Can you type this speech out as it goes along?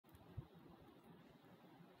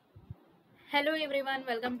Hello everyone,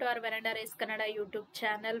 welcome to our Veranda Race Kannada YouTube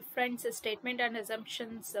channel. Friends, statement and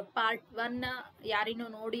assumptions part 1 ಯಾರಿನೂ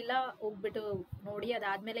ನೋಡಿಲ್ಲ ಹೋಗ್ಬಿಟ್ಟು ನೋಡಿ,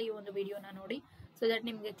 ಅದಾದ್ಮೇಲೆ ಈ ಒಂದು ವಿಡಿಯೋನ ನೋಡಿ ಸೊ ದಟ್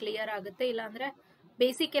ನಿಮಗೆ ಕ್ಲಿಯರ್ ಆಗುತ್ತೆ. ಇಲ್ಲಾಂದ್ರೆ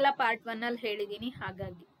ಬೇಸಿಕ್ ಎಲ್ಲ ಪಾರ್ಟ್ 1 ಅಲ್ಲಿ ಹೇಳಿದೀನಿ,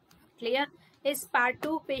 ಹಾಗಾಗಿ ಕ್ಲಿಯರ್. ಎಸ್ ಪಾರ್ಟ್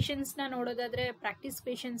 2 ಪೇಷನ್ಸ್ ನ ನೋಡೋದಾದ್ರೆ ಪ್ರಾಕ್ಟೀಸ್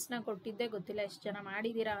ಪೇಷನ್ಸ್ ನ ಕೊಟ್ಟಿದ್ದೆ, ಗೊತ್ತಿಲ್ಲ ಎಷ್ಟು ಜನ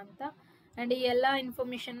ಮಾಡಿದೀರಾ ಅಂತ. ಅಂಡ್ ಈ ಎಲ್ಲ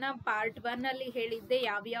ಇನ್ಫಾರ್ಮೇಶನ್ ನ ಪಾರ್ಟ್ 1 ಅಲ್ಲಿ ಹೇಳಿದ್ದೆ,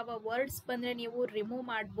 ಯಾವ ವರ್ಡ್ಸ್ ಬಂದ್ರೆ ನೀವು ರಿಮೂವ್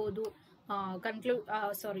ಮಾಡ್ಬೋದು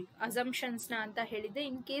ಅಸಂಪ್ಷನ್ಸ್ ನ ಅಂತ ಹೇಳಿದ್ದೆ.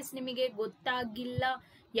 ಇನ್ ಕೇಸ್ ನಿಮಗೆ ಗೊತ್ತಾಗಿಲ್ಲ,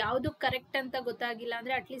 ಯಾವ್ದು ಕರೆಕ್ಟ್ ಅಂತ ಗೊತ್ತಾಗಿಲ್ಲ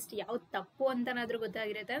ಅಂದ್ರೆ ಅಟ್ಲೀಸ್ಟ್ ಯಾವ್ದು ತಪ್ಪು ಅಂತನಾದ್ರೂ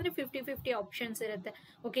ಗೊತ್ತಾಗಿರುತ್ತೆ. ಅಂದ್ರೆ 50-50 ಆಪ್ಷನ್ಸ್ ಇರುತ್ತೆ.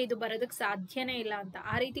 ಓಕೆ, ಇದು ಬರೋದಕ್ಕೆ ಸಾಧ್ಯನೇ ಇಲ್ಲ ಅಂತ,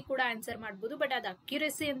 ಆ ರೀತಿ ಕೂಡ ಆನ್ಸರ್ ಮಾಡ್ಬೋದು. ಬಟ್ ಅದು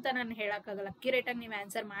ಅಕ್ಯುರೇಸಿ ಅಂತ ನಾನು ಹೇಳಕ್ಕಾಗಲ್ಲ, ಅಕ್ಯುರೇಟ್ ಆಗಿ ನೀವು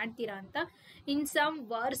ಆನ್ಸರ್ ಮಾಡ್ತೀರಾ ಅಂತ. ಇನ್ ಸಮ್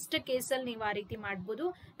ವರ್ಸ್ಟ್ ಕೇಸಲ್ಲಿ ನೀವು ಆ ರೀತಿ ಮಾಡ್ಬೋದು.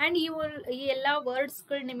 ಅಂಡ್ ಈ ಎಲ್ಲಾ ವರ್ಡ್ಸ್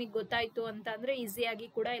ಗಳು ನಿಮಗೆ ಗೊತ್ತಾಯ್ತು ಅಂತ ಅಂದ್ರೆ ಈಸಿಯಾಗಿ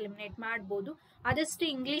ಕೂಡ ಎಲಿಮಿನೇಟ್ ಮಾಡ್ಬೋದು. ಆದಷ್ಟು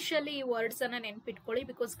ಇಂಗ್ಲಿಷ್ ಅಲ್ಲಿ ಈ ವರ್ಡ್ಸ್ ಅನ್ನ ನೆನ್ಪಿಟ್ಕೊಳ್ಳಿ,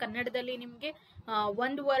 ಬಿಕಾಸ್ ಕನ್ನಡದಲ್ಲಿ ನಿಮ್ಗೆ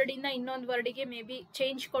ಒಂದು ವರ್ಡ್ ಇಂದ ಇನ್ನೊಂದು ವರ್ಡಿಗೆ ಮೇ ಬಿ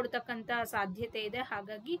ಚೇಂಜ್ ಕೊಡ್ತಕ್ಕಂತ ಸಾಧ್ಯತೆ ಇದೆ.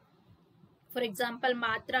 ಹಾಗಾಗಿ ಫಾರ್ ಎಕ್ಸಾಂಪಲ್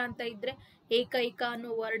ಮಾತ್ರ ಅಂತ ಇದ್ರೆ ಏಕೈಕ ಅನ್ನೋ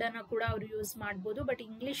ವರ್ಡ್ ಅನ್ನ ಕೂಡ ಅವ್ರು ಯೂಸ್ ಮಾಡ್ಬೋದು. ಬಟ್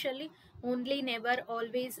ಇಂಗ್ಲಿಷ್ ಅಲ್ಲಿ only, never,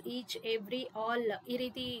 always, each, every, all ಈ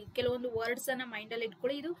ರೀತಿ ಕೆಲವೊಂದು ವರ್ಡ್ಸ್ ಅನ್ನ ಮೈಂಡ್ ಅಲ್ಲಿ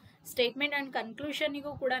ಇಟ್ಕೊಳ್ಳಿ. ಇದು ಸ್ಟೇಟ್ಮೆಂಟ್ ಅಂಡ್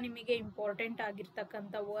ಕನ್ಕ್ಲೂಷನ್ಗೂ ಕೂಡ ನಿಮಗೆ ಇಂಪಾರ್ಟೆಂಟ್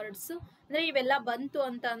ಆಗಿರ್ತಕ್ಕಂಥ ವರ್ಡ್ಸ್. ಅಂದ್ರೆ ಇವೆಲ್ಲ ಬಂತು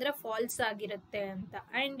ಅಂತ ಅಂದ್ರೆ ಫಾಲ್ಸ್ ಆಗಿರುತ್ತೆ ಅಂತ.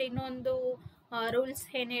 ಅಂಡ್ ಇನ್ನೊಂದು ರೂಲ್ಸ್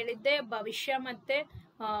ಏನ್ ಹೇಳಿದ್ದೆ, ಭವಿಷ್ಯ ಮತ್ತೆ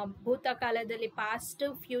ಭೂತಕಾಲದಲ್ಲಿ ಪಾಸ್ಟ್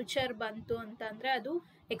ಫ್ಯೂಚರ್ ಬಂತು ಅಂತಂದ್ರೆ ಅದು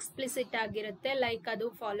ಎಕ್ಸ್ಪ್ಲಿಸಿಟ್ ಆಗಿರುತ್ತೆ, ಲೈಕ್ ಅದು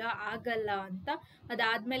ಫಾಲೋ ಆಗಲ್ಲ ಅಂತ.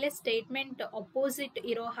 ಅದಾದ್ಮೇಲೆ ಸ್ಟೇಟ್ಮೆಂಟ್ ಅಪೋಸಿಟ್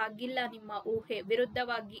ಇರೋ ಹಾಗಿಲ್ಲ, ನಿಮ್ಮ ಊಹೆ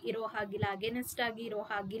ವಿರುದ್ಧವಾಗಿ ಇರೋ ಹಾಗಿಲ್ಲ, ಅಗೇನೆಸ್ಟ್ ಆಗಿ ಇರೋ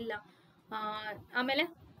ಹಾಗಿಲ್ಲ. ಆಮೇಲೆ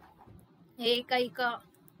ಏಕೈಕ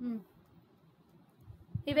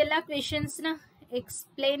ಇವೆಲ್ಲ ಕ್ವೆಶನ್ಸ್ ನ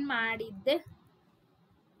ಎಕ್ಸ್ಪ್ಲೇನ್ ಮಾಡಿದ್ದೆ.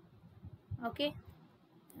 ಓಕೆ,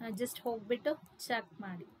 ಜಸ್ಟ್ ಹೋಗ್ಬಿಟ್ಟು ಚೆಕ್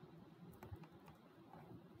ಮಾಡಿ.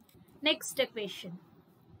 ನೆಕ್ಸ್ಟ್ ಕ್ವೆಶನ್,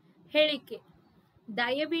 ಹೇಳಿಕೆ: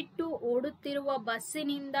 ದಯವಿಟ್ಟು ಓಡುತ್ತಿರುವ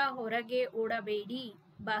ಬಸ್ಸಿನಿಂದ ಹೊರಗೆ ಓಡಬೇಡಿ.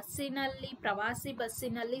 ಬಸ್ಸಿನಲ್ಲಿ, ಪ್ರವಾಸಿ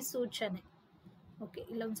ಬಸ್ಸಿನಲ್ಲಿ ಸೂಚನೆ. ಓಕೆ,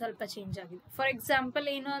 ಇಲ್ಲೊಂದು ಸ್ವಲ್ಪ ಚೇಂಜ್ ಆಗಿದೆ. ಫಾರ್ ಎಕ್ಸಾಂಪಲ್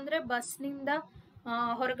ಏನು ಅಂದ್ರೆ, ಬಸ್ನಿಂದ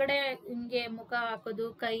ಹೊರಗಡೆ ಹಿಂಗೆ ಮುಖ ಹಾಕೋದು,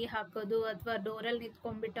 ಕೈ ಹಾಕೋದು, ಅಥವಾ ಡೋರಲ್ಲಿ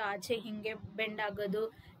ನಿಂತ್ಕೊಂಡ್ಬಿಟ್ಟು ಆಚೆ ಹಿಂಗೆ ಬೆಂಡ್ ಆಗೋದು,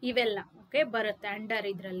 ಇವೆಲ್ಲ ಓಕೆ ಬರುತ್ತೆ ಅಂಡರ್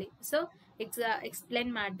ಇದ್ರಲ್ಲಿ. ಸೊ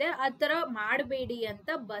ಎಕ್ಸ್ಪ್ಲೇನ್ ಮಾಡಿದೆ, ಆ ತರ ಮಾಡಬೇಡಿ ಅಂತ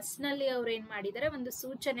ಬಸ್ನಲ್ಲಿ ಅವ್ರು ಏನ್ ಮಾಡಿದ್ದಾರೆ, ಒಂದು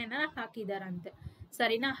ಸೂಚನೆನ ಹಾಕಿದಾರಂತೆ.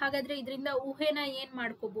 ಸರಿನಾ? ಹಾಗಾದ್ರೆ ಇದರಿಂದ ಊಹೆನ ಏನ್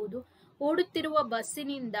ಮಾಡ್ಕೋಬಹುದು? ಓಡುತ್ತಿರುವ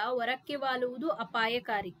ಬಸ್ಸಿನಿಂದ ಹೊರಕ್ಕೆ ವಾಲುವುದು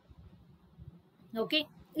ಅಪಾಯಕಾರಿ. ಓಕೆ,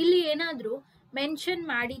 ಇಲ್ಲಿ ಏನಾದ್ರೂ ಮೆನ್ಷನ್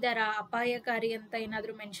ಮಾಡಿದಾರಾ ಅಪಾಯಕಾರಿ ಅಂತ?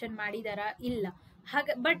 ಏನಾದ್ರೂ ಮೆನ್ಷನ್ ಮಾಡಿದಾರಾ? ಇಲ್ಲ.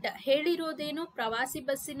 ಬಟ್ ಹೇಳಿರೋದೇನು, ಪ್ರವಾಸಿ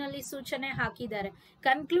ಬಸ್ಸಿನಲ್ಲಿ ಸೂಚನೆ ಹಾಕಿದ್ದಾರೆ.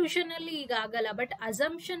 ಕನ್ಕ್ಲೂಷನ್ ಅಲ್ಲಿ ಈಗ ಆಗಲ್ಲ. ಬಟ್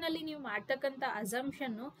ಅಸಂಪ್ಷನ್ ಅಲ್ಲಿ ನೀವು ಮಾಡ್ತಕ್ಕಂಥ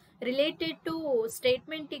ಅಸಂಪ್ಷನ್ ರಿಲೇಟೆಡ್ ಟು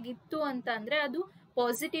ಸ್ಟೇಟ್ಮೆಂಟ್ ಇತ್ತು ಅಂತ ಅಂದ್ರೆ ಅದು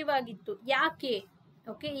ಪಾಸಿಟಿವ್ ಆಗಿತ್ತು. ಯಾಕೆ?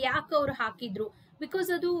 ಓಕೆ, ಯಾಕೆ ಅವ್ರು ಹಾಕಿದ್ರು? ಬಿಕಾಸ್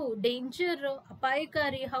ಅದು ಡೇಂಜರ್,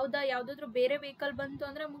 ಅಪಾಯಕಾರಿ. ಹೌದಾ? ಯಾವ್ದಾದ್ರು ಬೇರೆ ವೆಹಿಕಲ್ ಬಂತು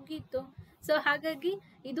ಅಂದ್ರೆ ಮುಗೀತು. ಸೊ ಹಾಗಾಗಿ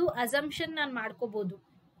ಇದು ಅಸಂಪ್ಷನ್ ನಾನು ಮಾಡ್ಕೋಬಹುದು.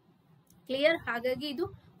 ಕ್ಲಿಯರ್? ಹಾಗಾಗಿ ಇದು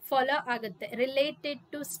ಫಾಲೋ ಆಗುತ್ತೆ. Related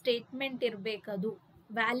to statement ಇರ್ಬೇಕದು,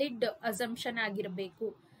 valid assumption ಆಗಿರ್ಬೇಕು.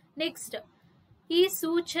 ನೆಕ್ಸ್ಟ್, ಈ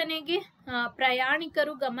ಸೂಚನೆಗೆ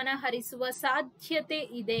ಪ್ರಯಾಣಿಕರು ಗಮನ ಹರಿಸುವ ಸಾಧ್ಯತೆ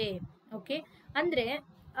ಇದೆ. ಓಕೆ, ಅಂದ್ರೆ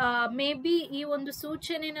ಮೇ ಬಿ ಈ ಒಂದು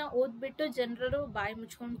ಸೂಚನೆನ ಓದ್ಬಿಟ್ಟು ಜನರು ಬಾಯಿ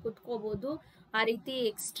ಮುಚ್ಕೊಂಡು ಕುತ್ಕೋಬಹುದು. ಆ ರೀತಿ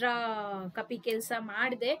ಎಕ್ಸ್ಟ್ರಾ ಕಪಿ ಕೆಲಸ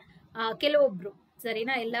ಮಾಡದೆ ಕೆಲವೊಬ್ರು,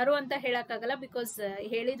 ಸರಿನಾ? ಎಲ್ಲರೂ ಅಂತ ಹೇಳಕ್ಕಾಗಲ್ಲ, ಬಿಕಾಸ್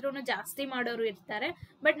ಹೇಳಿದ್ರು ಜಾಸ್ತಿ ಮಾಡೋರು ಇರ್ತಾರೆ.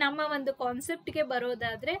 ಬಟ್ ನಮ್ಮ ಒಂದು ಕಾನ್ಸೆಪ್ಟ್ಗೆ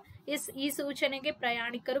ಬರೋದಾದ್ರೆ, ಈ ಸೂಚನೆಗೆ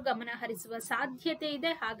ಪ್ರಯಾಣಿಕರು ಗಮನ ಹರಿಸುವ ಸಾಧ್ಯತೆ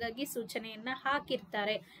ಇದೆ, ಹಾಗಾಗಿ ಸೂಚನೆಯನ್ನ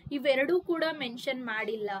ಹಾಕಿರ್ತಾರೆ. ಇವೆರಡೂ ಕೂಡ ಮೆನ್ಷನ್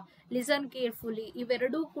ಮಾಡಿಲ್ಲ. ಲಿಸನ್ ಕೇರ್ಫುಲಿ,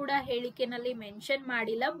 ಇವೆರಡೂ ಕೂಡ ಹೇಳಿಕೆನಲ್ಲಿ ಮೆನ್ಷನ್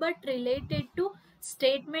ಮಾಡಿಲ್ಲ. ಬಟ್ ರಿಲೇಟೆಡ್ ಟು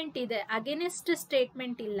ಸ್ಟೇಟ್ಮೆಂಟ್ ಇದೆ, ಅಗೇನೆಸ್ಟ್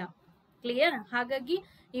ಸ್ಟೇಟ್ಮೆಂಟ್ ಇಲ್ಲ. ಕ್ಲಿಯರ್? ಹಾಗಾಗಿ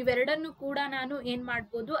ಇವೆರಡನ್ನು ಕೂಡ ನಾನು ಏನ್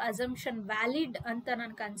ಮಾಡ್ಬೋದು, ಅಸಂಪ್ಷನ್ ವ್ಯಾಲಿಡ್ ಅಂತ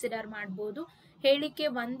ನಾನು ಕನ್ಸಿಡರ್ ಮಾಡ್ಬೋದು. ಹೇಳಿಕೆ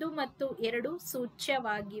 1 ಮತ್ತು 2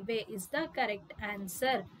 ಸೂಚ್ಯವಾಗಿವೆ is the correct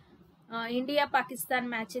answer. India Pakistan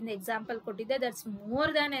match ಇಂದ ಎಕ್ಸಾಂಪಲ್ ಕೊಟ್ಟಿದ್ದೆ. ದಟ್ಸ್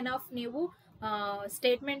ಮೋರ್ ದ್ಯಾನ್ ಎನಫ್ ನೀವು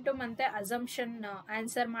ಸ್ಟೇಟ್ಮೆಂಟ್ ಮತ್ತೆ ಅಸಂಪ್ಷನ್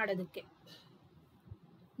ಆನ್ಸರ್ ಮಾಡೋದಕ್ಕೆ.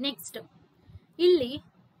 ನೆಕ್ಸ್ಟ್, ಇಲ್ಲಿ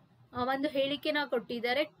ಒಂದು ಹೇಳಿಕೆನ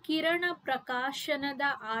ಕೊಟ್ಟಿದ್ದಾರೆ. ಕಿರಣ ಪ್ರಕಾಶನದ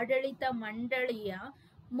ಆಡಳಿತ ಮಂಡಳಿಯ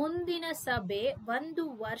ಮುಂದಿನ ಸಭೆ 1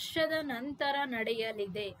 ವರ್ಷದ ನಂತರ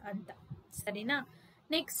ನಡೆಯಲಿದೆ ಅಂತ. ಸರಿನಾ?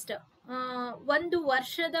 ನೆಕ್ಸ್ಟ್, 1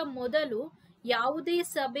 ವರ್ಷದ ಮೊದಲು ಯಾವುದೇ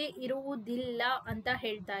ಸಭೆ ಇರುವುದಿಲ್ಲ ಅಂತ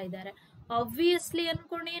ಹೇಳ್ತಾ ಇದ್ದಾರೆ. ಆಬ್ವಿಯಸ್ಲಿ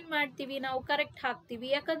ಅನ್ಕೊಂಡು ಏನ್ ಮಾಡ್ತೀವಿ ನಾವು, ಕರೆಕ್ಟ್ ಹಾಕ್ತಿವಿ.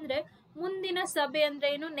 ಯಾಕಂದ್ರೆ ಮುಂದಿನ ಸಭೆ ಅಂದ್ರೆ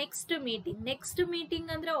ಏನು? Next meeting. ನೆಕ್ಸ್ಟ್ ಮೀಟಿಂಗ್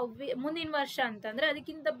ಅಂದ್ರೆ ಮುಂದಿನ ವರ್ಷ ಅಂತಂದ್ರೆ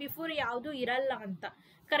ಅದಕ್ಕಿಂತ ಬಿಫೋರ್ ಯಾವುದು ಇರಲ್ಲ ಅಂತ.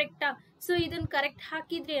 ಕರೆಕ್ಟಾ? ಸೊ ಇದನ್ನ ಕರೆಕ್ಟ್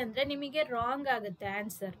ಹಾಕಿದ್ರಿ ಅಂದ್ರೆ ನಿಮಗೆ ರಾಂಗ್ ಆಗುತ್ತೆ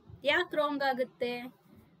ಆನ್ಸರ್. ಯಾಕೆ ರಾಂಗ್ ಆಗುತ್ತೆ?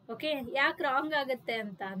 ಓಕೆ, ಯಾಕೆ ರಾಂಗ್ ಆಗುತ್ತೆ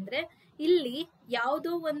ಅಂತ ಅಂದ್ರೆ ಇಲ್ಲಿ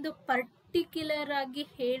ಯಾವುದೋ ಒಂದು ಪರ್ಟಿಕ್ಯುಲರ್ ಆಗಿ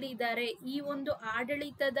ಹೇಳಿದ್ದಾರೆ, ಈ ಒಂದು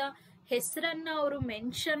ಆಡಳಿತದ ಹೆಸರನ್ನ ಅವರು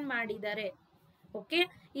ಮೆನ್ಷನ್ ಮಾಡಿದ್ದಾರೆ. ಓಕೆ,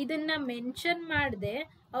 ಇದನ್ನ ಮೆನ್ಷನ್ ಮಾಡದೆ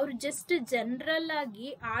ಅವ್ರು ಜಸ್ಟ್ ಜನರಲ್ ಆಗಿ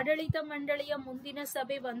ಆಡಳಿತ ಮಂಡಳಿಯ ಮುಂದಿನ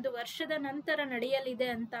ಸಭೆ 1 ವರ್ಷದ ನಂತರ ನಡೆಯಲಿದೆ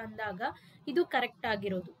ಅಂತ ಅಂದಾಗ ಇದು ಕರೆಕ್ಟ್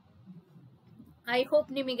ಆಗಿರೋದು. ಐ ಹೋಪ್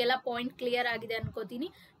ನಿಮಗೆಲ್ಲ ಪಾಯಿಂಟ್ ಕ್ಲಿಯರ್ ಆಗಿದೆ ಅನ್ಕೋತೀನಿ.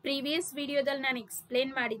 ಪ್ರೀವಿಯಸ್ ವಿಡಿಯೋದಲ್ಲಿ ನಾನು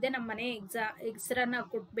ಎಕ್ಸ್ಪ್ಲೇನ್ ಮಾಡಿದ್ದೆ ನಮ್ಮ ಮನೆ ಹೆಸರನ್ನ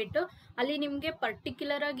ಕೊಟ್ಬಿಟ್ಟು, ಅಲ್ಲಿ ನಿಮ್ಗೆ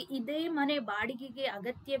ಪರ್ಟಿಕ್ಯುಲರ್ ಆಗಿ ಇದೇ ಮನೆ ಬಾಡಿಗೆಗೆ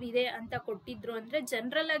ಅಗತ್ಯವಿದೆ ಅಂತ ಕೊಟ್ಟಿದ್ರು ಅಂದ್ರೆ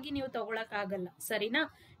ಜನರಲ್ ಆಗಿ ನೀವು ತಗೊಳಕ್ ಆಗಲ್ಲ, ಸರಿನಾ.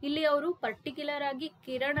 ಇಲ್ಲಿ ಅವರು ಪರ್ಟಿಕ್ಯುಲರ್ ಆಗಿ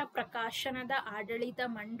ಕಿರಣ ಪ್ರಕಾಶನದ ಆಡಳಿತ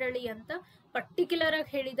ಮಂಡಳಿ ಅಂತ ಪರ್ಟಿಕ್ಯುಲರ್ ಆಗಿ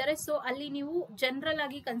ಹೇಳಿದ್ದಾರೆ. ಸೊ ಅಲ್ಲಿ ನೀವು ಜನರಲ್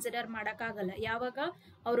ಆಗಿ ಕನ್ಸಿಡರ್ ಮಾಡಕ್ ಆಗಲ್ಲ ಯಾವಾಗ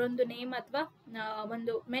ಅವರೊಂದು ನೇಮ್ ಅಥವಾ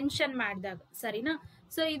ಒಂದು ಮೆನ್ಷನ್ ಮಾಡಿದಾಗ, ಸರಿನಾ.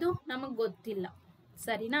 ಸೊ ಇದು ನಮಗ್ ಗೊತ್ತಿಲ್ಲ,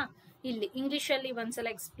 ಸರಿನಾ. ಇಲ್ಲಿ ಇಂಗ್ಲಿಷ್ ಅಲ್ಲಿ ಒಂದ್ಸಲ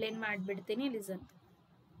ಎಕ್ಸ್ಪ್ಲೇನ್ ಮಾಡ್ಬಿಡ್ತೀನಿ, listen.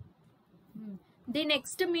 The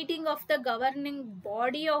next meeting of the governing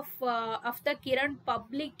body of the Kiran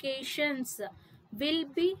publications will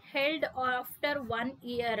be held after 1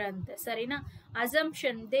 year ಅಂತೆ, ಸರಿನಾ.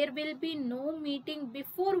 Assumption there will be no meeting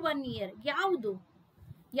before 1 year.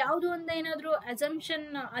 ಯಾವುದು ಅಂತ ಏನಾದ್ರು ಅಸಂಪ್ಷನ್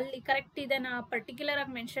ಅಲ್ಲಿ ಕರೆಕ್ಟ್ ಇದೆನಾ, ಪರ್ಟಿಕ್ಯುಲರ್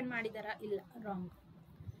ಆಗಿ ಮೆನ್ಷನ್ ಮಾಡಿದಾರಾ? ಇಲ್ಲ, ರಾಂಗ್.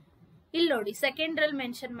 ಇಲ್ಲಿ ನೋಡಿ, ಸೆಕೆಂಡ್ರಲ್ಲಿ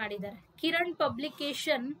ಮೆನ್ಷನ್ ಮಾಡಿದ್ದಾರೆ, ಕಿರಣ್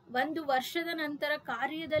ಪಬ್ಲಿಕೇಶನ್ 1 ವರ್ಷದ ನಂತರ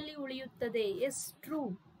ಕಾರ್ಯದಲ್ಲಿ ಉಳಿಯುತ್ತದೆ. S, true.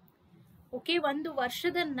 ಓಕೆ, 1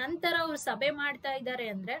 ವರ್ಷದ ನಂತರ ಅವ್ರು ಸಭೆ ಮಾಡ್ತಾ ಇದ್ದಾರೆ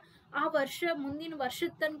ಅಂದ್ರೆ ಆ ವರ್ಷ ಮುಂದಿನ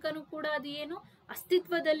ವರ್ಷದ ತನಕನೂ ಕೂಡ ಅದು ಏನು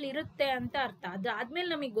ಅಸ್ತಿತ್ವದಲ್ಲಿ ಇರುತ್ತೆ ಅಂತ ಅರ್ಥ. ಅದಾದ್ಮೇಲೆ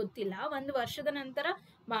ನಮಗೆ ಗೊತ್ತಿಲ್ಲ, 1 ವರ್ಷದ ನಂತರ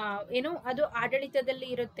ಏನು ಅದು ಆಡಳಿತದಲ್ಲಿ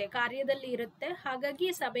ಇರುತ್ತೆ, ಕಾರ್ಯದಲ್ಲಿ ಇರುತ್ತೆ, ಹಾಗಾಗಿ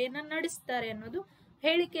ಸಭೆಯನ್ನ ನಡೆಸ್ತಾರೆ ಅನ್ನೋದು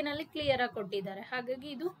ಹೇಳಿಕೆನಲ್ಲಿ ಕ್ಲಿಯರ್ ಆಗಿ ಕೊಟ್ಟಿದ್ದಾರೆ. ಹಾಗಾಗಿ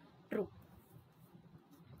ಇದು ಟ್ರೂ.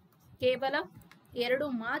 ಕೇವಲ 2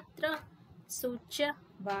 ಮಾತ್ರ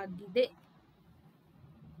ಸೂಚ್ಯವಾಗಿದೆ.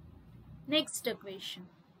 ನೆಕ್ಸ್ಟ್ ಕ್ವೆಶ್ಚನ್,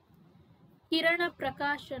 ಕಿರಣ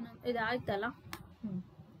ಪ್ರಕಾಶನ ಇದಾಯ್ತಲ್ಲ.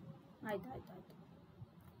 ಆಯ್ತು.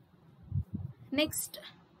 ನೆಕ್ಸ್ಟ್,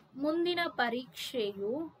 ಮುಂದಿನ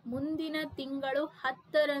ಪರೀಕ್ಷೆಯು ಮುಂದಿನ ತಿಂಗಳು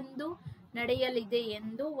 10ರಂದು ನಡೆಯಲಿದೆ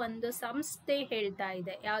ಎಂದು ಒಂದು ಸಂಸ್ಥೆ ಹೇಳ್ತಾ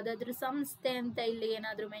ಇದೆ. ಯಾವ್ದಾದ್ರು ಸಂಸ್ಥೆ ಅಂತ ಇಲ್ಲಿ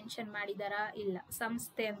ಏನಾದ್ರು ಮೆನ್ಷನ್ ಮಾಡಿದಾರಾ? ಇಲ್ಲ,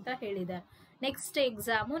 ಸಂಸ್ಥೆ ಅಂತ ಹೇಳಿದ್ದಾರೆ. Next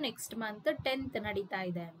exam next month 10th ನಡೀತಾ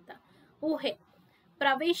ಇದೆ ಅಂತ. ಊಹೆ,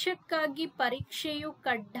 ಪ್ರವೇಶಕ್ಕಾಗಿ ಪರೀಕ್ಷೆಯು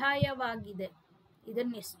ಕಡ್ಡಾಯವಾಗಿದೆ.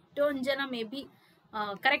 ಇದನ್ನ ಎಷ್ಟೊಂದು ಜನ ಮೇ ಬಿ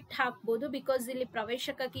ಕರೆಕ್ಟ್ ಹಾಕ್ಬೋದು, ಬಿಕಾಸ್ ಇಲ್ಲಿ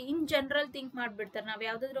ಪ್ರವೇಶಕ್ಕಾಗಿ ಇನ್ ಜನರಲ್ ಥಿಂಕ್ ಮಾಡ್ಬಿಡ್ತಾರೆ. ನಾವ್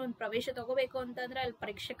ಯಾವ್ದಾದ್ರು ಒಂದು ಪ್ರವೇಶ ತಗೋಬೇಕು ಅಂತಂದ್ರೆ ಅಲ್ಲಿ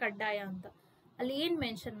ಪರೀಕ್ಷೆ ಕಡ್ಡಾಯ ಅಂತ. ಅಲ್ಲಿ ಏನ್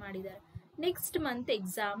ಮೆನ್ಷನ್ ಮಾಡಿದ್ದಾರೆ? Next month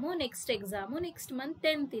exam next month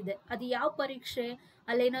 10th ಇದೆ. ಅದು ಯಾವ ಪರೀಕ್ಷೆ?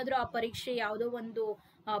 ಅಲ್ಲೇನಾದ್ರೂ ಆ ಪರೀಕ್ಷೆ ಯಾವುದೋ ಒಂದು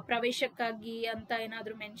ಪ್ರವೇಶಕ್ಕಾಗಿ ಅಂತ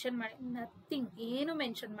ಏನಾದ್ರು ಮೆನ್ಷನ್ ಮಾಡಿ? ನಥಿಂಗ್, ಏನು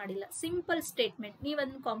ಮೆನ್ಷನ್ ಮಾಡಿಲ್ಲ. ಸಿಂಪಲ್ ಸ್ಟೇಟ್ಮೆಂಟ್,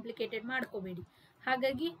 ನೀವದನ್ನ ಕಾಂಪ್ಲಿಕೇಟೆಡ್ ಮಾಡ್ಕೋಬೇಡಿ.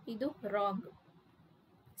 ಹಾಗಾಗಿ ಇದು ರಾಂಗ್,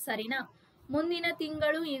 ಸರಿನಾ. ಮುಂದಿನ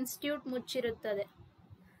ತಿಂಗಳು ಇನ್ಸ್ಟಿಟ್ಯೂಟ್ ಮುಚ್ಚಿರುತ್ತದೆ.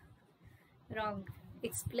 ರಾಂಗ್,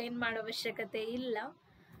 ಎಕ್ಸ್ಪ್ಲೇನ್ ಮಾಡೋ ಅವಶ್ಯಕತೆ ಇಲ್ಲ.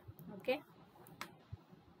 Okay,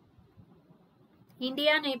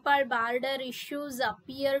 India Nepal border issues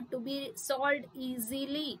appear to be solved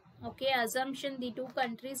easily. Okay, assumption the two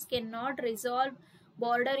countries cannot resolve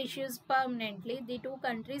border issues permanently. The two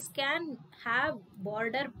countries can have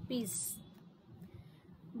border peace.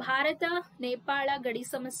 Bharat Nepal ಗಡಿ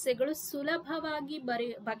ಸಮಸ್ಯೆಗಳು ಸುಲಭವಾಗಿ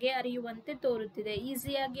ಬಗೆಹರಿಯುವಂತೆ ತೋರುತ್ತಿದೆ.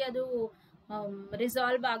 ಈಸಿಯಾಗಿ ಅದು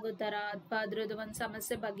ರಿಸಾಲ್ವ್ ಆಗೋ ತರ ಅಥವಾ ಅದ್ರದ್ದು ಒಂದು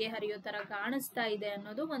ಸಮಸ್ಯೆ ಬಗೆಹರಿಯೋ ತರ ಕಾಣಿಸ್ತಾ ಇದೆ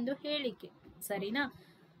ಅನ್ನೋದು ಒಂದು ಹೇಳಿಕೆ, ಸರಿನಾ.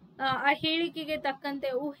 ಆ ಹೇಳಿಕೆಗೆ ತಕ್ಕಂತೆ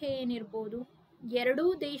ಊಹೆ ಏನಿರ್ಬೋದು? 2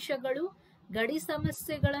 ದೇಶಗಳು ಗಡಿ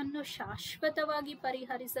ಸಮಸ್ಯೆಗಳನ್ನು ಶಾಶ್ವತವಾಗಿ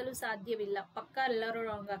ಪರಿಹರಿಸಲು ಸಾಧ್ಯವಿಲ್ಲ. ಪಕ್ಕ ಎಲ್ಲರೂ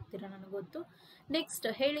ರಾಂಗ್ ಆಗ್ತೀರಾ, ನನಗೆ ಗೊತ್ತು. ನೆಕ್ಸ್ಟ್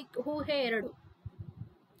ಊಹೆ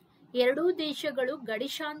 2 ದೇಶಗಳು ಗಡಿ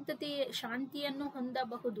ಶಾಂತಿಯನ್ನು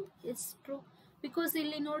ಹೊಂದಬಹುದು. ಎಷ್ಟು? ಬಿಕಾಸ್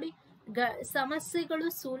ಇಲ್ಲಿ ನೋಡಿ, ಸಮಸ್ಯೆಗಳು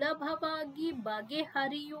ಸುಲಭವಾಗಿ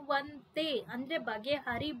ಬಗೆಹರಿಯುವಂತೆ ಅಂದ್ರೆ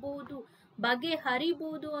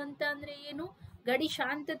ಬಗೆಹರಿಬಹುದು ಅಂತ ಅಂದ್ರೆ ಏನು? ಗಡಿ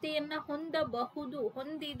ಶಾಂತತೆಯನ್ನ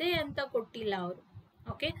ಹೊಂದಿದೆ ಅಂತ ಕೊಟ್ಟಿಲ್ಲ ಅವರು.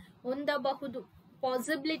 ಓಕೆ, ಹೊಂದಬಹುದು,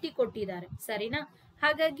 ಪಾಸಿಬಿಲಿಟಿ ಕೊಟ್ಟಿದ್ದಾರೆ, ಸರಿನಾ.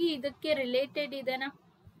 ಹಾಗಾಗಿ ಇದಕ್ಕೆ ರಿಲೇಟೆಡ್ ಇದೆನಾ?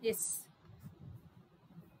 ಎಸ್,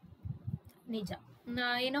 ನಿಜ.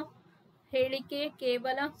 ಏನೋ ಹೇಳಿಕೆ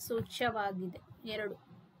ಕೇವಲ ಸೂಚ್ಯವಾಗಿದೆ. 2.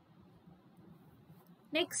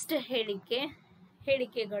 ನೆಕ್ಸ್ಟ್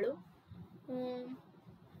ಹೇಳಿಕೆಗಳು,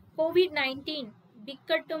 COVID-19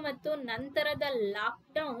 ಬಿಕ್ಕಟ್ಟು ಮತ್ತು ನಂತರದ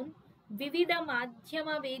ಲಾಕ್ಡೌನ್ ವಿವಿಧ ಮಾಧ್ಯಮ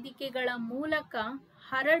ವೇದಿಕೆಗಳ ಮೂಲಕ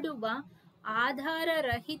ಹರಡುವ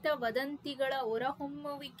ಆಧಾರರಹಿತ ವದಂತಿಗಳ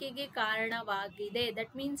ಹೊರಹೊಮ್ಮುವಿಕೆಗೆ ಕಾರಣವಾಗಿದೆ.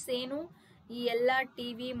 ದಟ್ ಮೀನ್ಸ್ ಏನು? ಈ ಎಲ್ಲ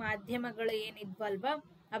ಟಿವಿ ಮಾಧ್ಯಮಗಳು ಏನಿದ್ವಲ್ವಾ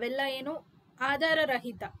ಅವೆಲ್ಲ ಏನು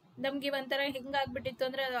ಆಧಾರರಹಿತ. ನಮ್ಗೆ ಒಂಥರ ಹೆಂಗಾಗ್ಬಿಟ್ಟಿತ್ತು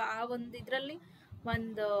ಅಂದ್ರೆ, ಆ ಒಂದು ಇದ್ರಲ್ಲಿ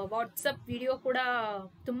ಒಂದು ವಾಟ್ಸಪ್ ವಿಡಿಯೋ ಕೂಡ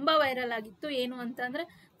ತುಂಬಾ ವೈರಲ್ ಆಗಿತ್ತು. ಏನು ಅಂತಂದ್ರೆ,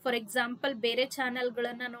 ಫಾರ್ ಎಕ್ಸಾಂಪಲ್ ಬೇರೆ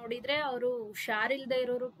ಚಾನೆಲ್ಗಳನ್ನ ನೋಡಿದ್ರೆ ಅವರು ಹುಷಾರಿಲ್ದೇ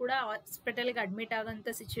ಇರೋರು ಕೂಡ ಹಾಸ್ಪಿಟಲ್ಗೆ ಅಡ್ಮಿಟ್ ಆಗೋಂಥ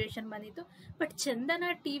ಸಿಚುವೇಶನ್ ಬಂದಿತ್ತು. ಬಟ್ ಚಂದನ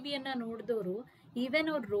ಟಿವಿಯನ್ನ ನೋಡಿದವರು ಈವನ್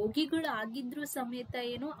ಅವ್ರು ರೋಗಿಗಳು ಆಗಿದ್ರು ಸಮೇತ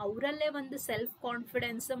ಏನು ಅವರಲ್ಲೇ ಒಂದು ಸೆಲ್ಫ್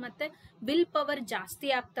ಕಾನ್ಫಿಡೆನ್ಸ್ ಮತ್ತೆ ವಿಲ್ ಪವರ್ ಜಾಸ್ತಿ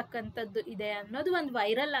ಆಗ್ತಕ್ಕಂಥದ್ದು ಇದೆ ಅನ್ನೋದು ಒಂದು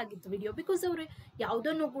ವೈರಲ್ ಆಗಿತ್ತು ವಿಡಿಯೋ. ಬಿಕಾಸ್ ಅವರು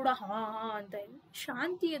ಯಾವುದನ್ನು ಕೂಡ ಹಾ ಅಂತ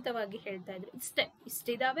ಶಾಂತಿಯುತವಾಗಿ ಹೇಳ್ತಾ ಇದ್ರು,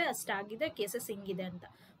 ಇಷ್ಟಿದಾವೆ, ಅಷ್ಟಾಗಿದೆ, ಕೇಸಸ್ ಹಿಂಗಿದೆ ಅಂತ.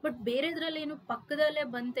 ಬಟ್ ಬೇರೆದ್ರಲ್ಲೇನು ಪಕ್ಕದಲ್ಲೇ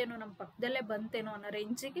ಬಂತೇನೋ, ನಮ್ಮ ಪಕ್ಕದಲ್ಲೇ ಬಂತೇನೋ ಅನ್ನೋ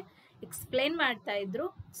ರೇಂಜಿಗೆ ಎಕ್ಸ್ಪ್ಲೇನ್ ಮಾಡ್ತಾ ಇದ್ರು.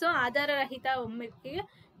 ಸೊ ಆಧಾರರಹಿತ ಒಮ್ಮೆಗೆ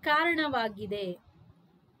ಕಾರಣವಾಗಿದೆ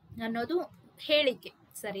ಅನ್ನೋದು ಹೇಳಿಕೆ,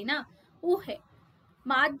 ಸರಿನಾ? ಊಹೆ.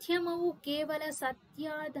 ಮಾಧ್ಯಮವು ಕೇವಲ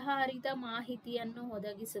ಸತ್ಯಾಧಾರಿತ ಮಾಹಿತಿಯನ್ನು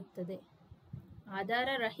ಒದಗಿಸುತ್ತದೆ.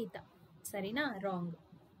 ಆಧಾರರಹಿತ, ಸರಿನಾ? ರಾಂಗ್.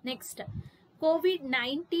 ನೆಕ್ಸ್ಟ್,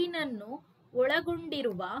 ಕೋವಿಡ್-19 ಅನ್ನು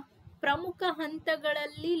ಒಳಗೊಂಡಿರುವ ಪ್ರಮುಖ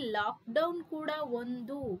ಹಂತಗಳಲ್ಲಿ ಲಾಕ್ಡೌನ್ ಕೂಡ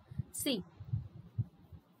ಒಂದು.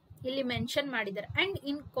 ಇಲ್ಲಿ ಮೆನ್ಷನ್ ಮಾಡಿದ್ದಾರೆ. And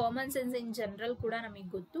in common sense in general ಕೂಡ ನಮಗೆ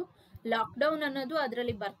ಗೊತ್ತು, ಲಾಕ್ಡೌನ್ ಅನ್ನೋದು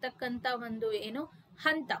ಅದರಲ್ಲಿ ಬರ್ತಕ್ಕಂತ ಒಂದು ಏನು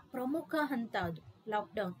ಹಂತ, ಪ್ರಮುಖ ಹಂತ ಅದು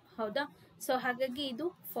ಲಾಕ್ಡೌನ್. ಹೌದಾ? ಸೊ ಹಾಗಾಗಿ ಇದು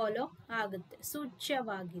ಫಾಲೋ ಆಗುತ್ತೆ,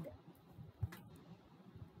 ಸೂಚ್ಯವಾಗಿದೆ.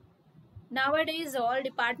 Nowadays, all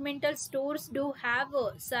departmental stores do have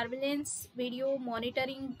surveillance video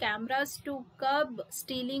monitoring cameras to curb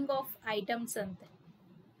stealing of items ಅಂತೆ.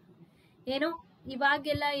 ಏನು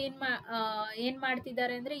ಇವಾಗೆಲ್ಲ ಏನ್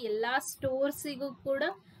ಮಾಡ್ತಿದ್ದಾರೆ ಅಂದ್ರೆ ಎಲ್ಲಾ ಸ್ಟೋರ್ಸಿಗೂ ಕೂಡ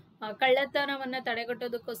ಕಳ್ಳತನವನ್ನ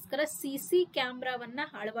ತಡೆಗಟ್ಟೋದಕ್ಕೋಸ್ಕರ CC ಕ್ಯಾಮ್ರಾವನ್ನ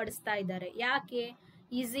ಅಳವಡಿಸ್ತಾ ಇದ್ದಾರೆ. ಯಾಕೆ?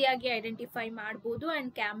 ಈಸಿಯಾಗಿ ಐಡೆಂಟಿಫೈ ಮಾಡ್ಬೋದು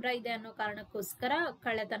ಅಂಡ್ ಕ್ಯಾಮ್ರಾ ಇದೆ ಅನ್ನೋ ಕಾರಣಕ್ಕೋಸ್ಕರ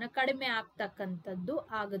ಕಳ್ಳತನ ಕಡಿಮೆ ಆಗ್ತಕ್ಕಂಥದ್ದು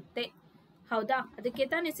ಆಗುತ್ತೆ. ಹೌದಾ? ಅದಕ್ಕೆ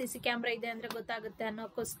ತಾನೇ CC ಕ್ಯಾಮ್ರಾ ಇದೆ ಅಂದ್ರೆ ಗೊತ್ತಾಗುತ್ತೆ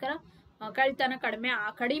ಅನ್ನೋಕ್ಕೋಸ್ಕರ ಕಳ್ಳತನ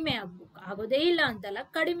ಕಡಿಮೆ ಆಗೋದೇ ಇಲ್ಲ ಅಂತಲ್ಲ,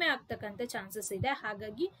 ಕಡಿಮೆ ಆಗ್ತಕ್ಕಂಥ ಚಾನ್ಸಸ್ ಇದೆ.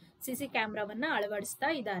 ಹಾಗಾಗಿ CC ಕ್ಯಾಮ್ರಾವನ್ನ ಅಳವಡಿಸ್ತಾ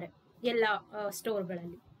ಇದ್ದಾರೆ ಎಲ್ಲ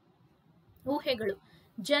ಸ್ಟೋರ್ಗಳಲ್ಲಿ. ಊಹೆಗಳು.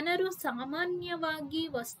 ಜನರು ಸಾಮಾನ್ಯವಾಗಿ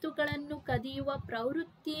ವಸ್ತುಗಳನ್ನು ಕದಿಯುವ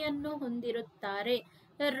ಪ್ರವೃತ್ತಿಯನ್ನು ಹೊಂದಿರುತ್ತಾರೆ.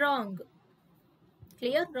 Wrong.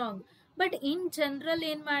 Clear? Wrong. But in general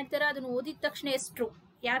ಏನ್ ಮಾಡ್ತಾರೆ, ಅದನ್ನ ಓದಿದ ತಕ್ಷಣ ಎಷ್ಟು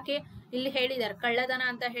ಯಾಕೆ ಇಲ್ಲಿ ಹೇಳಿದಾರೆ ಕಳ್ಳತನ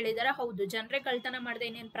ಅಂತ ಹೇಳಿದಾರೆ. ಹೌದು, ಜನರೇ ಕಳ್ತನ ಮಾಡದೆ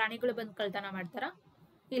ಇನ್ನೇನು ಪ್ರಾಣಿಗಳು ಬಂದು ಕಳ್ತನ ಮಾಡ್ತಾರ?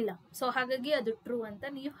 ಇಲ್ಲ. ಸೊ ಹಾಗಾಗಿ ಅದು ಟ್ರೂ ಅಂತ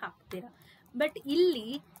ನೀವು ಹಾಕ್ತೀರಾ. ಬಟ್ ಇಲ್ಲಿ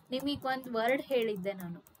ನಿಮಗೆ ಒಂದು ವರ್ಡ್ ಹೇಳಿದ್ದೆ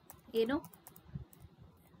ನಾನು, ಏನು?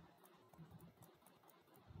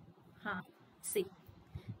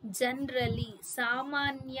 ಜನರಲಿ,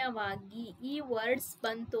 ಸಾಮಾನ್ಯವಾಗಿ ಈ ವರ್ಡ್ಸ್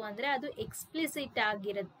ಬಂತು ಅಂದ್ರೆ ಅದು ಎಕ್ಸ್ಪ್ಲಿಸಿಟ್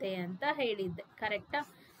ಆಗಿರುತ್ತೆ ಅಂತ ಹೇಳಿದ್ದೆ. ಕರೆಕ್ಟಾ?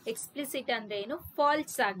 ಎಕ್ಸ್ಪ್ಲಿಸಿಟ್ ಅಂದ್ರೆ ಏನು?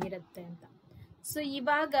 ಫಾಲ್ಸ್ ಆಗಿರುತ್ತೆ ಅಂತ. ಸೊ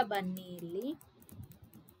ಇವಾಗ ಬನ್ನಿ ಇಲ್ಲಿ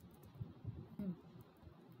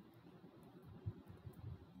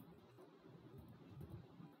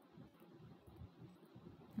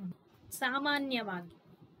ಸಾಮಾನ್ಯವಾಗಿ.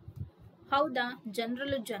 ಹೌದಾ?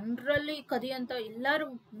 ಜನರಲಿ ಕದಿಯಂತ ಎಲ್ಲರೂ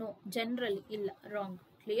ನೋ, ಜನರಲಿ ಇಲ್ಲ. Wrong.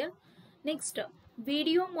 Clear? Next,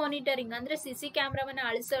 video monitoring ಅಂದ್ರೆ CC ಕ್ಯಾಮ್ರಾವನ್ನ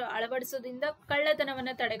ಅಳವಡಿಸೋದ್ರಿಂದ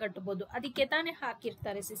ಕಳ್ಳತನವನ್ನ ತಡೆಗಟ್ಟಬಹುದು. ಅದಕ್ಕೆ ತಾನೇ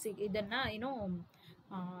ಹಾಕಿರ್ತಾರೆ ಇದನ್ನ ಏನೋ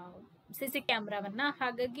CC ಕ್ಯಾಮ್ರಾವನ್ನ.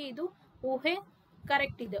 ಹಾಗಾಗಿ ಇದು ಊಹೆ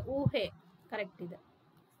ಕರೆಕ್ಟ್ ಇದೆ. ಊಹೆ ಕರೆಕ್ಟ್ ಇದೆ.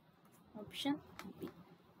 Option B.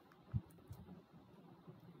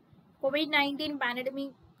 COVID-19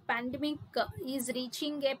 pandemic is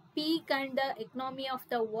reaching a peak and the economy of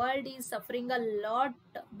the world is suffering a lot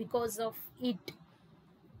because of it.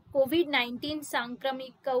 COVID-19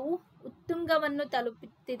 ಸಾಂಕ್ರಾಮಿಕವು ಉತ್ತುಂಗವನ್ನು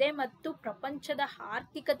ತಲುಪುತ್ತಿದೆ ಮತ್ತು ಪ್ರಪಂಚದ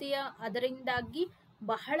ಆರ್ಥಿಕತೆಯ ಅದರಿಂದಾಗಿ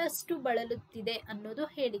ಬಹಳಷ್ಟು ಬಳಲುತ್ತಿದೆ ಅನ್ನೋದು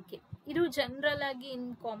ಹೇಳಿಕೆ. ಇದು ಜನರಲ್ ಆಗಿ in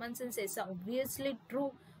common sense yes obviously true.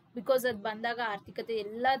 Because ಅದು ಬಂದಾಗ ಆರ್ಥಿಕತೆ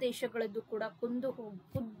ಎಲ್ಲಾ ದೇಶಗಳದ್ದು ಕೂಡ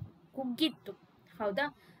ಕುಗ್ಗಿತ್ತು. ಹೌದಾ?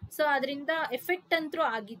 ಸೊ ಅದರಿಂದ ಎಫೆಕ್ಟ್ ಅಂತೂ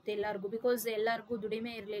ಆಗಿತ್ತು ಎಲ್ಲರಿಗೂ. ಬಿಕಾಸ್ ಎಲ್ಲರಿಗೂ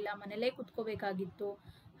ದುಡಿಮೆ ಇರಲಿಲ್ಲ, ಮನೇಲೇ ಕುತ್ಕೋಬೇಕಾಗಿತ್ತು.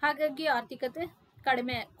 ಹಾಗಾಗಿ ಆರ್ಥಿಕತೆ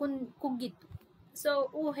ಕುಗ್ಗಿತ್ತು. ಸೊ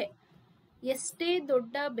ಊಹೆ. ಎಷ್ಟೇ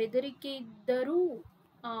ದೊಡ್ಡ ಬೆದರಿಕೆ ಇದ್ದರೂ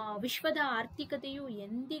ವಿಶ್ವದ ಆರ್ಥಿಕತೆಯು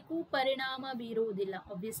ಎಂದಿಗೂ ಪರಿಣಾಮ ಬೀರುವುದಿಲ್ಲ.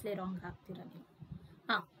 ಆಬ್ವಿಯಸ್ಲಿ ರಾಂಗ್ ಆಗ್ತೀರಾ ನೀವು.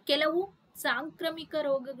 ಕೆಲವು ಸಾಂಕ್ರಾಮಿಕ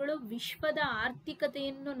ರೋಗಗಳು ವಿಶ್ವದ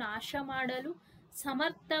ಆರ್ಥಿಕತೆಯನ್ನು ನಾಶ ಮಾಡಲು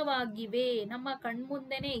ಸಮರ್ಥವಾಗಿವೆ. ನಮ್ಮ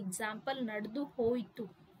ಕಣ್ಮುಂದೆನೆ ಎಕ್ಸಾಂಪಲ್ ನಡೆದು ಹೋಯಿತು.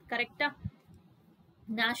 ಕರೆಕ್ಟಾ?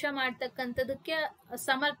 ನಾಶ ಮಾಡ್ತಕ್ಕಂಥದಕ್ಕೆ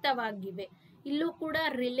ಸಮರ್ಥವಾಗಿವೆ. ಇಲ್ಲೂ ಕೂಡ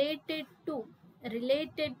ರಿಲೇಟೆಡ್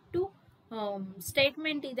ಟು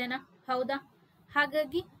ಸ್ಟೇಟ್ಮೆಂಟ್ ಇದೆನಾ? ಹೌದಾ?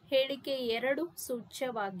 ಹಾಗಾಗಿ ಹೇಳಿಕೆ 2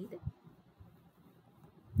 ಸೂಚ್ಯವಾಗಿದೆ.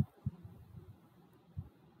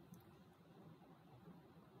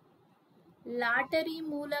 ಲಾಟರಿ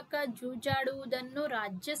ಮೂಲಕ ಜೂಜಾಡುವುದನ್ನು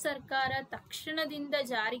ರಾಜ್ಯ ಸರ್ಕಾರ ತಕ್ಷಣದಿಂದ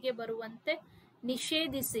ಜಾರಿಗೆ ಬರುವಂತೆ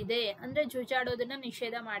ನಿಷೇಧಿಸಿದೆ. ಅಂದ್ರೆ ಜೂಜಾಡೋದನ್ನ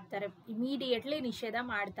ನಿಷೇಧ ಮಾಡ್ತಾರೆ, ಇಮಿಡಿಯೇಟ್ಲಿ ನಿಷೇಧ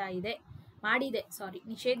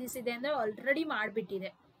ನಿಷೇಧಿಸಿದೆ ಅಂದ್ರೆ ಆಲ್ರೆಡಿ ಮಾಡ್ಬಿಟ್ಟಿದೆ.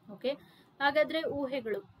 ಓಕೆ, ಹಾಗಾದ್ರೆ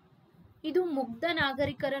ಊಹೆಗಳು. ಇದು ಮುಗ್ಧ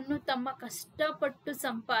ನಾಗರಿಕರನ್ನು ತಮ್ಮ ಕಷ್ಟಪಟ್ಟು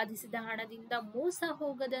ಸಂಪಾದಿಸಿದ ಹಣದಿಂದ ಮೋಸ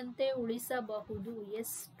ಹೋಗದಂತೆ ಉಳಿಸಬಹುದು.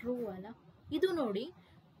 ಎಸ್, ಟ್ರೂ ಅಲ್ಲ? ಇದು ನೋಡಿ,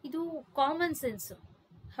 ಇದು ಕಾಮನ್ ಸೆನ್ಸ್.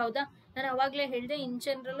 ಹೌದಾ? ನಾನು ಅವಾಗಲೇ ಹೇಳಿದೆ, ಇನ್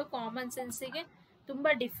ಜನರಲ್ ಕಾಮನ್ ಸೆನ್ಸಿಗೆ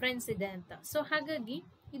ತುಂಬಾ ಡಿಫ್ರೆನ್ಸ್ ಇದೆ ಅಂತ. ಸೊ ಹಾಗಾಗಿ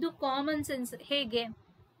ಇದು ಕಾಮನ್ ಸೆನ್ಸ್. ಹೇಗೆ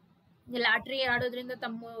ಲಾಟ್ರಿ ಆಡೋದ್ರಿಂದ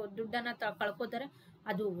ತಮ್ಮ ದುಡ್ಡನ್ನ ಕಳ್ಕೊತಾರೆ,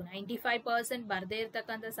 ಅದು 95% ಬರದೇ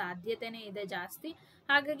ಇರ್ತಕ್ಕಂಥ ಸಾಧ್ಯತೆನೇ ಇದೆ ಜಾಸ್ತಿ.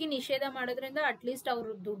 ಹಾಗಾಗಿ ನಿಷೇಧ ಮಾಡೋದ್ರಿಂದ ಅಟ್ಲೀಸ್ಟ್ ಅವ್ರ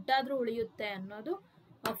ದುಡ್ಡಾದ್ರೂ ಉಳಿಯುತ್ತೆ ಅನ್ನೋದು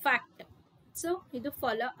ಫ್ಯಾಕ್ಟ್. ಸೊ ಇದು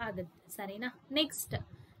ಫಾಲೋ ಆಗುತ್ತೆ, ಸರಿನಾ? ನೆಕ್ಸ್ಟ್,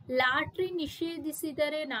 ಲಾಟ್ರಿ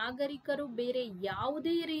ನಿಷೇಧಿಸಿದರೆ ನಾಗರಿಕರು ಬೇರೆ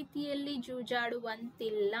ಯಾವುದೇ ರೀತಿಯಲ್ಲಿ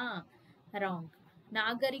ಜೂಜಾಡುವಂತಿಲ್ಲ. ರಾಂಗ್.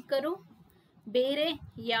 ನಾಗರಿಕರು ಬೇರೆ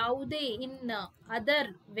ಯಾವುದೇ ಇನ್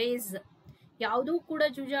ಅದರ್ ವೇಸ್ ಯಾವುದೂ ಕೂಡ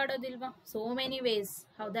ಜೂಜಾಡೋದಿಲ್ವಾ? So many ways.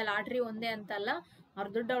 ಹೌದಾ? ಲಾಟ್ರಿ ಒಂದೇ ಅಂತಲ್ಲ, ಅವ್ರ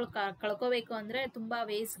ದುಡ್ಡು ಅವಳು ಕಳ್ಕೋಬೇಕು ಅಂದ್ರೆ ತುಂಬಾ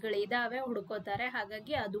ವೇಸ್ಗಳಿದಾವೆ, ಹುಡ್ಕೋತಾರೆ.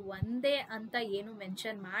 ಹಾಗಾಗಿ ಅದು ಒಂದೇ ಅಂತ ಏನು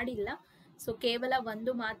ಮೆನ್ಷನ್ ಮಾಡಿಲ್ಲ. ಸೊ ಕೇವಲ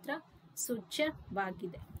ಒಂದು ಮಾತ್ರ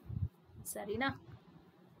ಸೂಚ್ಯವಾಗಿದೆ, ಸರಿನಾ?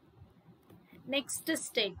 ನೆಕ್ಸ್ಟ್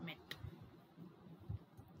ಸ್ಟೇಟ್ಮೆಂಟ್,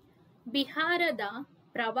 ಬಿಹಾರದ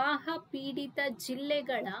ಪ್ರವಾಹ ಪೀಡಿತ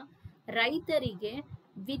ಜಿಲ್ಲೆಗಳ ರೈತರಿಗೆ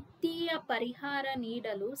ವಿತ್ತೀಯ ಪರಿಹಾರ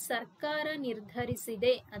ನೀಡಲು ಸರ್ಕಾರ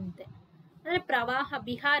ನಿರ್ಧರಿಸಿದೆ ಅಂತೆ. ಅಂದ್ರೆ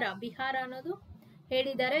ಬಿಹಾರ ಅನ್ನೋದು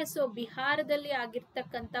ಹೇಳಿದ್ದಾರೆ. ಸೊ ಬಿಹಾರದಲ್ಲಿ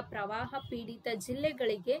ಆಗಿರ್ತಕ್ಕಂಥ ಪ್ರವಾಹ ಪೀಡಿತ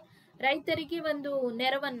ಜಿಲ್ಲೆಗಳಿಗೆ ರೈತರಿಗೆ ಒಂದು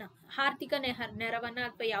ನೆರವನ್ನ, ಆರ್ಥಿಕ ನೆರವನ್ನ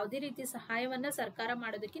ಅಥವಾ ಯಾವುದೇ ರೀತಿ ಸಹಾಯವನ್ನ ಸರ್ಕಾರ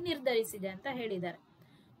ಮಾಡೋದಕ್ಕೆ ನಿರ್ಧರಿಸಿದೆ ಅಂತ ಹೇಳಿದ್ದಾರೆ.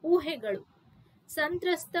 ಊಹೆಗಳು,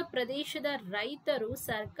 ಸಂತ್ರಸ್ತ ಪ್ರದೇಶದ ರೈತರು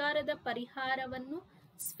ಸರ್ಕಾರದ ಪರಿಹಾರವನ್ನು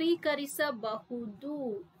ಸ್ವೀಕರಿಸಬಹುದು.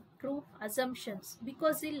 ಟ್ರೂ ಅಸಂಪ್ಷನ್ಸ್,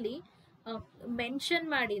 ಬಿಕಾಸ್ ಇಲ್ಲಿ ಮೆನ್ಷನ್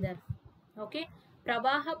ಮಾಡಿದ್ದಾರೆ. ಓಕೆ,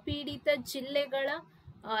 ಪ್ರವಾಹ ಪೀಡಿತ ಜಿಲ್ಲೆಗಳ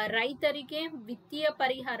ರೈತರಿಗೆ ವಿತ್ತೀಯ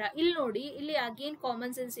ಪರಿಹಾರ. ಇಲ್ಲಿ ನೋಡಿ, ಇಲ್ಲಿ ಅಗೇನ್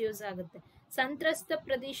ಕಾಮನ್ ಸೆನ್ಸ್ ಯೂಸ್ ಆಗುತ್ತೆ. ಸಂತ್ರಸ್ತ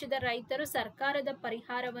ಪ್ರದೇಶದ ರೈತರು ಸರ್ಕಾರದ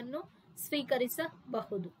ಪರಿಹಾರವನ್ನು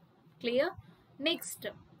ಸ್ವೀಕರಿಸಬಹುದು. ಕ್ಲಿಯರ್? ನೆಕ್ಸ್ಟ್,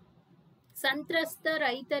 ಸಂತ್ರಸ್ತ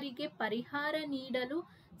ರೈತರಿಗೆ ಪರಿಹಾರ ನೀಡಲು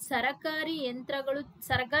ಸರಕಾರಿ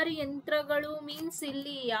ಯಂತ್ರಗಳು ಮೀನ್ಸ್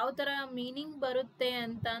ಇಲ್ಲಿ ಯಾವ ತರ ಮೀನಿಂಗ್ ಬರುತ್ತೆ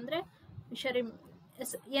ಅಂತ ಅಂದ್ರೆ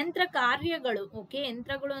ಯಂತ್ರ ಕಾರ್ಯಗಳು. ಓಕೆ,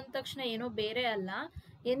 ಯಂತ್ರಗಳು ಅಂದ ತಕ್ಷಣ ಏನೋ ಬೇರೆ ಅಲ್ಲ,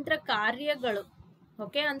 ಯಂತ್ರ ಕಾರ್ಯಗಳು.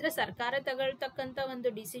 ಓಕೆ, ಅಂದ್ರೆ ಸರ್ಕಾರ ತಗೊಳ್ತಕ್ಕಂತ ಒಂದು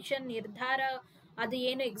ಡಿಸಿಷನ್, ನಿರ್ಧಾರ, ಅದು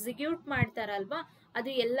ಏನು ಎಕ್ಸಿಕ್ಯೂಟ್ ಮಾಡ್ತಾರಲ್ವಾ, ಅದು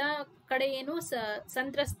ಎಲ್ಲ ಕಡೆ ಏನು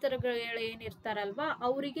ಸಂತ್ರಸ್ತರುಗಳು ಏನಿರ್ತಾರಲ್ವಾ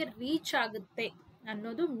ಅವರಿಗೆ ರೀಚ್ ಆಗುತ್ತೆ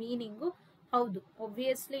ಅನ್ನೋದು ಮೀನಿಂಗು. ಹೌದು,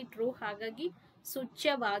 ಒಬ್ವಿಯಸ್ಲಿ ಟ್ರೂ. ಹಾಗಾಗಿ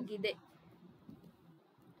ಸೂಚ್ಯವಾಗಿದೆ.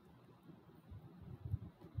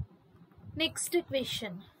 ನೆಕ್ಸ್ಟ್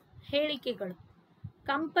ಕ್ವೆಶ್ಚನ್, ಹೇಳಿಕೆಗಳು.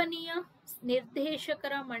 ಕಂಪನಿಯ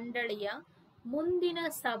ನಿರ್ದೇಶಕರ ಮಂಡಳಿಯ ಮುಂದಿನ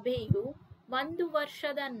ಸಭೆಯು 1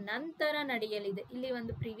 ವರ್ಷದ ನಂತರ ನಡೆಯಲಿದೆ. ಇಲ್ಲಿ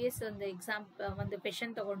ಒಂದು ಪ್ರೀವಿಯಸ್ ಒಂದು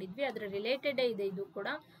ಕ್ವೆಶ್ಚನ್ ತಗೊಂಡಿದ್ವಿ, ಅದರ ರಿಲೇಟೆಡ್ ಇದೆ ಇದು ಕೂಡ.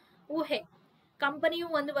 ಊಹೆ, ಕಂಪನಿಯು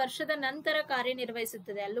 1 ವರ್ಷದ ನಂತರ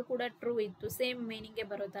ಕಾರ್ಯನಿರ್ವಹಿಸುತ್ತದೆ. ಅಲ್ಲೂ ಕೂಡ ಟ್ರೂ ಇತ್ತು, ಸೇಮ್ ಮೀನಿಂಗ್ಗೆ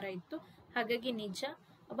ಬರೋ ತರ ಇತ್ತು. ಹಾಗಾಗಿ ನಿಜ.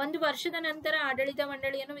 1 ವರ್ಷದ ನಂತರ ಆಡಳಿತ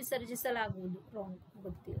ಮಂಡಳಿಯನ್ನು ವಿಸರ್ಜಿಸಲಾಗುವುದು. ರಾಂಗ್,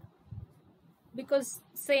 ಗೊತ್ತಿಲ್ಲ. ಬಿಕಾಸ್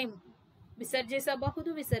ಸೇಮ್, ವಿಸರ್ಜಿಸಬಹುದು,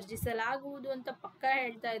 ವಿಸರ್ಜಿಸಲಾಗುವುದು ಅಂತ ಪಕ್ಕ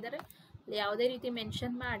ಹೇಳ್ತಾ ಇದ್ದಾರೆ, ಯಾವುದೇ ರೀತಿ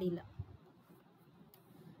ಮೆನ್ಷನ್ ಮಾಡಿಲ್ಲ.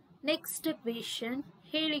 ನೆಕ್ಸ್ಟ್ ಕ್ವೆಶ್ಚನ್,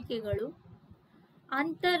 ಹೇಳಿಕೆಗಳು.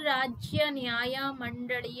 ಅಂತಾರಾಜ್ಯ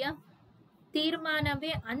ನ್ಯಾಯಮಂಡಳಿಯ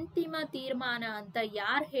ತೀರ್ಮಾನವೇ ಅಂತಿಮ ತೀರ್ಮಾನ ಅಂತ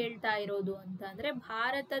ಯಾರು ಹೇಳ್ತಾ ಇರೋದು ಅಂತ ಅಂದ್ರೆ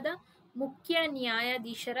ಭಾರತದ ಮುಖ್ಯ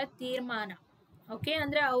ನ್ಯಾಯಾಧೀಶರ ತೀರ್ಮಾನ. ಓಕೆ,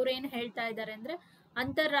 ಅಂದ್ರೆ ಅವ್ರೇನ್ ಹೇಳ್ತಾ ಇದ್ದಾರೆ ಅಂದ್ರೆ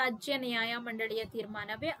ಅಂತಾರಾಜ್ಯ ನ್ಯಾಯಮಂಡಳಿಯ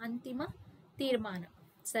ತೀರ್ಮಾನವೇ ಅಂತಿಮ ತೀರ್ಮಾನ,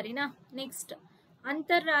 ಸರಿನಾ? ನೆಕ್ಸ್ಟ್,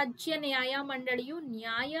 ಅಂತಾರಾಜ್ಯ ನ್ಯಾಯಮಂಡಳಿಯು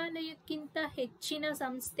ನ್ಯಾಯಾಲಯಕ್ಕಿಂತ ಹೆಚ್ಚಿನ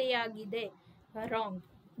ಸಂಸ್ಥೆಯಾಗಿದೆ. ರಾಂಗ್,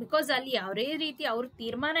 ಬಿಕಾಸ್ ಅಲ್ಲಿ ಯಾವುದೇ ರೀತಿ ಅವ್ರ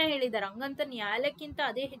ತೀರ್ಮಾನ ಹೇಳಿದ್ದಾರೆ, ಹಂಗಂತ ನ್ಯಾಯಾಲಯಕ್ಕಿಂತ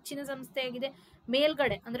ಅದೇ ಹೆಚ್ಚಿನ ಸಂಸ್ಥೆಯಾಗಿದೆ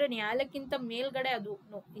ಮೇಲ್ಗಡೆ ಅಂದ್ರೆ ನ್ಯಾಯಾಲಯಕ್ಕಿಂತ ಮೇಲ್ಗಡೆ ಅದು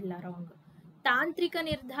ಇಲ್ಲ. ರಾಂಗ್. ತಾಂತ್ರಿಕ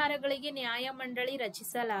ನಿರ್ಧಾರಗಳಿಗೆ ನ್ಯಾಯಮಂಡಳಿ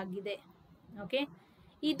ರಚಿಸಲಾಗಿದೆ. ಓಕೆ,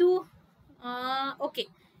 ಇದು ಓಕೆ,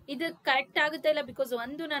 ಇದು ಕರೆಕ್ಟ್ ಆಗುತ್ತೆ ಇಲ್ಲ, ಬಿಕಾಸ್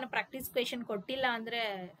ಒಂದು ನಾನು ಪ್ರಾಕ್ಟೀಸ್ ಕ್ವೆಶ್ಚನ್ ಕೊಟ್ಟಿಲ್ಲ ಅಂದ್ರೆ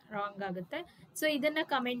ರಾಂಗ್ ಆಗುತ್ತೆ. ಸೊ ಇದನ್ನ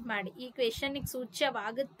ಕಮೆಂಟ್ ಮಾಡಿ, ಈ ಕ್ವೆಶ್ಚನ್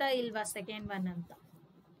ಸೂಚ್ಯವಾಗುತ್ತಾ ಇಲ್ವಾ ಸೆಕೆಂಡ್ ಒನ್ ಅಂತ.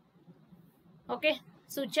 ಓಕೆ,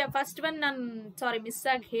 ಫಸ್ಟ್ ಒನ್ ನಾನು ಮಿಸ್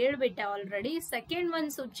ಆಗಿ ಹೇಳ್ಬಿಟ್ಟೆ ಆಲ್ರೆಡಿ. ಸೆಕೆಂಡ್ ಒನ್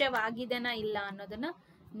ಸೂಚ್ಯವಾಗಿದೆನಾ ಇಲ್ಲ ಅನ್ನೋದನ್ನ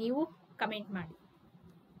ನೀವು ಕಮೆಂಟ್ ಮಾಡಿ.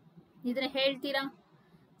 ಇದನ್ನ ಹೇಳ್ತೀರಾ?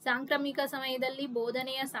 ಸಾಂಕ್ರಾಮಿಕ ಸಮಯದಲ್ಲಿ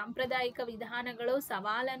ಬೋಧನೆಯ ಸಾಂಪ್ರದಾಯಿಕ ವಿಧಾನಗಳು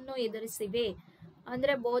ಸವಾಲನ್ನು ಎದುರಿಸಿವೆ.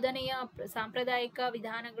 ಅಂದ್ರೆ ಬೋಧನೆಯ ಸಾಂಪ್ರದಾಯಿಕ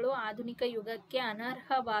ವಿಧಾನಗಳು ಆಧುನಿಕ ಯುಗಕ್ಕೆ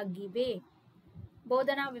ಅನರ್ಹವಾಗಿವೆ.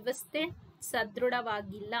 ಬೋಧನಾ ವ್ಯವಸ್ಥೆ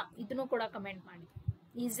ಸದೃಢವಾಗಿಲ್ಲ. ಇದನ್ನು ಕೂಡ ಕಮೆಂಟ್ ಮಾಡಿ,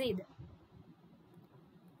 ಈಸಿ ಇದೆ.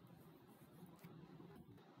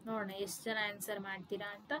 ನೋಡೋಣ ಎಷ್ಟು ಜನ ಆನ್ಸರ್ ಮಾಡ್ತೀರಾ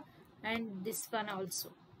ಅಂತ. And this one also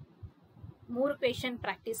 3 question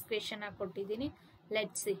practice question ಕೊಟ್ಟಿದ್ದೀನಿ.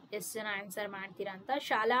 ಲೆಟ್ಸ್ ಸಿ ಎಷ್ಟು ಜನ ಆನ್ಸರ್ ಮಾಡ್ತೀರಾ ಅಂತ.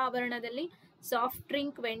 ಶಾಲಾ ಆವರಣದಲ್ಲಿ ಸಾಫ್ಟ್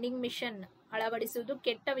ಡ್ರಿಂಕ್ ವೆಂಡಿಂಗ್ ಮಿಷನ್ ಅಳವಡಿಸುವುದು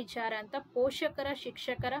ಕೆಟ್ಟ ವಿಚಾರ ಅಂತ ಪೋಷಕರ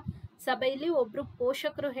ಶಿಕ್ಷಕರ ಸಭೆಯಲ್ಲಿ ಒಬ್ರು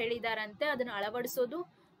ಪೋಷಕರು ಹೇಳಿದಾರಂತೆ. ಅದನ್ನ ಅಳವಡಿಸೋದು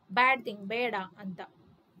ಬ್ಯಾಡ್ ಥಿಂಗ್, ಬೇಡ ಅಂತ.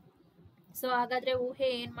 ಸೊ ಹಾಗಾದ್ರೆ ಊಹೆ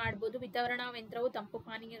ಏನ್ ಮಾಡ್ಬೋದು? ವಿತರಣಾ ಯಂತ್ರವು ತಂಪು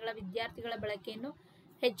ಪಾನೀಯಗಳ ವಿದ್ಯಾರ್ಥಿಗಳ ಬಳಕೆಯನ್ನು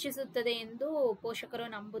ಹೆಚ್ಚಿಸುತ್ತದೆ ಎಂದು ಪೋಷಕರು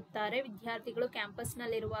ನಂಬುತ್ತಾರೆ. ವಿದ್ಯಾರ್ಥಿಗಳು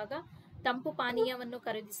ಕ್ಯಾಂಪಸ್ನಲ್ಲಿರುವಾಗ ತಂಪು ಪಾನೀಯವನ್ನು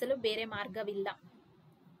ಖರೀದಿಸಲು ಬೇರೆ ಮಾರ್ಗವಿಲ್ಲ.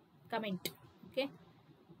 ಕಮೆಂಟ್. ಓಕೆ,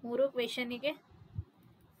 3 ಕ್ವೆಶನ್ಗೆ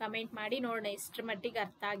ಕಮೆಂಟ್ ಮಾಡಿ ನೋಡೋಣ ಎಷ್ಟರ ಮಟ್ಟಿಗೆ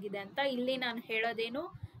ಅರ್ಥ ಆಗಿದೆ ಅಂತ. ಇಲ್ಲಿ ನಾನು ಹೇಳೋದೇನು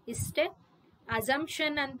ಇಷ್ಟೇ.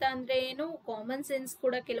 ಅಸಂಪ್ಷನ್ ಅಂತ ಅಂದ್ರೆ ಏನು, ಕಾಮನ್ ಸೆನ್ಸ್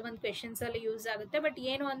ಕೂಡ ಕೆಲವೊಂದು ಕ್ವೆಶನ್ಸ್ ಅಲ್ಲಿ ಯೂಸ್ ಆಗುತ್ತೆ. ಬಟ್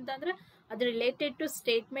ಏನು ಅಂತಂದ್ರೆ ಅದು ರಿಲೇಟೆಡ್ ಟು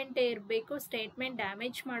ಸ್ಟೇಟ್ಮೆಂಟ್ ಇರಬೇಕು. ಸ್ಟೇಟ್ಮೆಂಟ್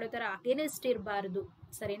ಡ್ಯಾಮೇಜ್ ಮಾಡೋ ತರ ಅಗೇನೆಸ್ಟ್ ಇರಬಾರ್ದು,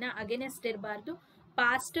 ಸರಿನಾ? ಅಗೇನೆಸ್ಟ್ ಇರಬಾರ್ದು.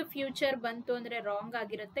 ಪಾಸ್ಟ್ ಫ್ಯೂಚರ್ ಬಂತು ಅಂದ್ರೆ ರಾಂಗ್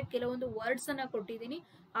ಆಗಿರುತ್ತೆ. ಕೆಲವೊಂದು ವರ್ಡ್ಸ್ ಅನ್ನ ಕೊಟ್ಟಿದ್ದೀನಿ,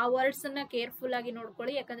 ಆ ವರ್ಡ್ಸ್ ಅನ್ನ ಕೇರ್ಫುಲ್ ಆಗಿ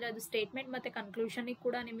ನೋಡ್ಕೊಳ್ಳಿ. ಯಾಕಂದ್ರೆ ಅದು ಸ್ಟೇಟ್ಮೆಂಟ್ ಮತ್ತೆ ಕನ್ಕ್ಲೂಷನ್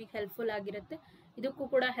ಕೂಡ ನಿಮಗೆ ಹೆಲ್ಪ್ಫುಲ್ ಆಗಿರುತ್ತೆ, ಇದಕ್ಕೂ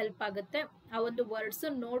ಕೂಡ ಹೆಲ್ಪ್ ಆಗುತ್ತೆ. ಆ ಒಂದು ವರ್ಡ್ಸ್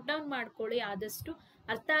ನೋಟ್ ಡೌನ್ ಮಾಡ್ಕೊಳ್ಳಿ. ಆದಷ್ಟು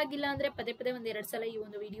ಅರ್ಥ ಆಗಿಲ್ಲ ಅಂದ್ರೆ ಪದೇ ಪದೇ 1-2 ಸಲ ಈ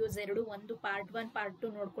ಒಂದು ವಿಡಿಯೋಸ್ ಒಂದು ಪಾರ್ಟ್ 1 ಪಾರ್ಟ್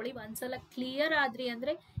 2 ನೋಡ್ಕೊಳ್ಳಿ. ಒಂದ್ಸಲ ಕ್ಲಿಯರ್ ಆದ್ರಿ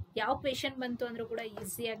ಅಂದ್ರೆ ಯಾವ ಕ್ವೆಶನ್ ಬಂತು ಅಂದ್ರೂ ಕೂಡ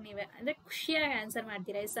ಈಸಿಯಾಗಿ ನೀವೇ ಅಂದ್ರೆ ಖುಷಿಯಾಗಿ ಆನ್ಸರ್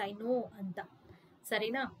ಮಾಡ್ತೀರಾ, ಎಸ್ ಐ ನೋ ಅಂತ,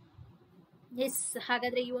 ಸರಿನಾ? ಎಸ್,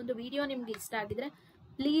 ಹಾಗಾದ್ರೆ ಈ ಒಂದು ವಿಡಿಯೋ ನಿಮ್ಗೆ ಇಷ್ಟ ಆಗಿದ್ರೆ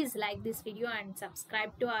please like this video and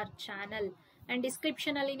subscribe to our channel. And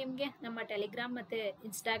description ಅಲ್ಲಿ ನಿಮ್ಗೆ ನಮ್ಮ ಟೆಲಿಗ್ರಾಮ್ ಮತ್ತೆ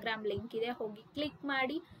ಇನ್ಸ್ಟಾಗ್ರಾಮ್ ಲಿಂಕ್ ಇದೆ, ಹೋಗಿ ಕ್ಲಿಕ್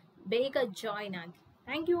ಮಾಡಿ ಬೇಗ ಜಾಯಿನ್ ಆಗಿ.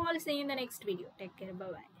 Thank you all. C you in the next video. Take care,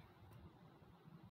 by.